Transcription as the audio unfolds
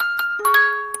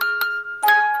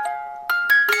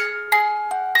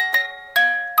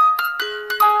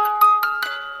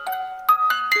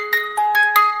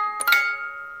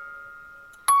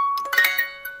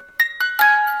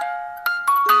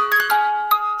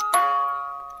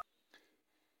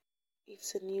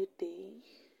It's a new day,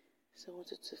 so I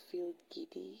wanted to feel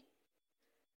giddy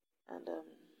and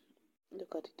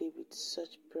look at the day with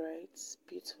such bright,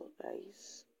 beautiful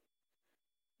eyes.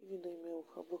 Even though you may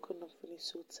have woken up feeling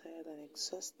so tired and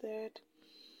exhausted,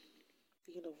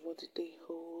 thinking of what the day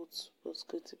holds, what's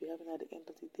going to be happening at the end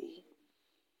of the day.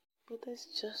 But there's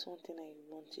just one thing I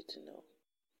want you to know.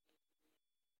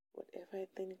 Whatever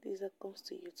thing it is that comes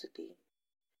to you today,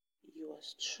 you are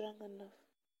strong enough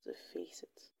to face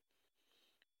it.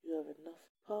 You have enough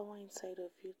power inside of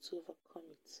you to overcome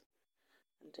it.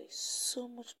 And there is so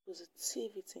much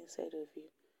positivity inside of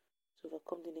you to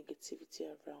overcome the negativity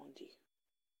around you.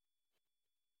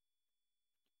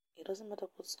 It doesn't matter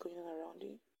what's going on around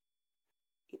you.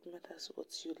 It matters what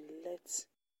you let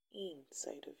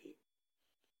inside of you.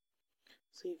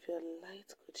 So if your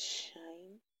light could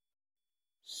shine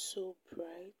so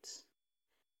bright,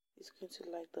 it's going to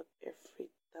light up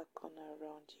every dark corner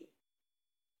around you.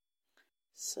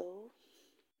 So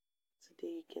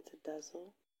today you get to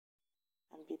dazzle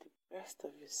and be the best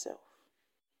of yourself.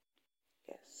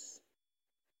 Yes.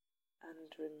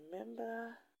 And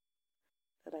remember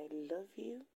that I love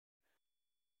you,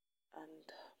 and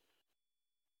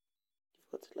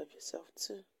you've got to love yourself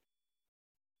too.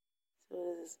 So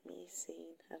this is me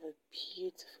saying have a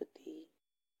beautiful day.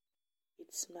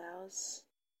 With smiles.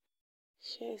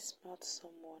 Share a smile to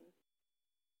someone.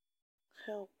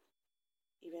 Help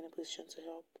if you're in a position to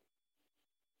help.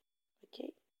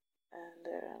 Okay? And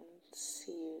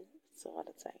see you some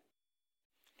other time.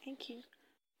 Thank you.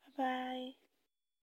 Bye bye.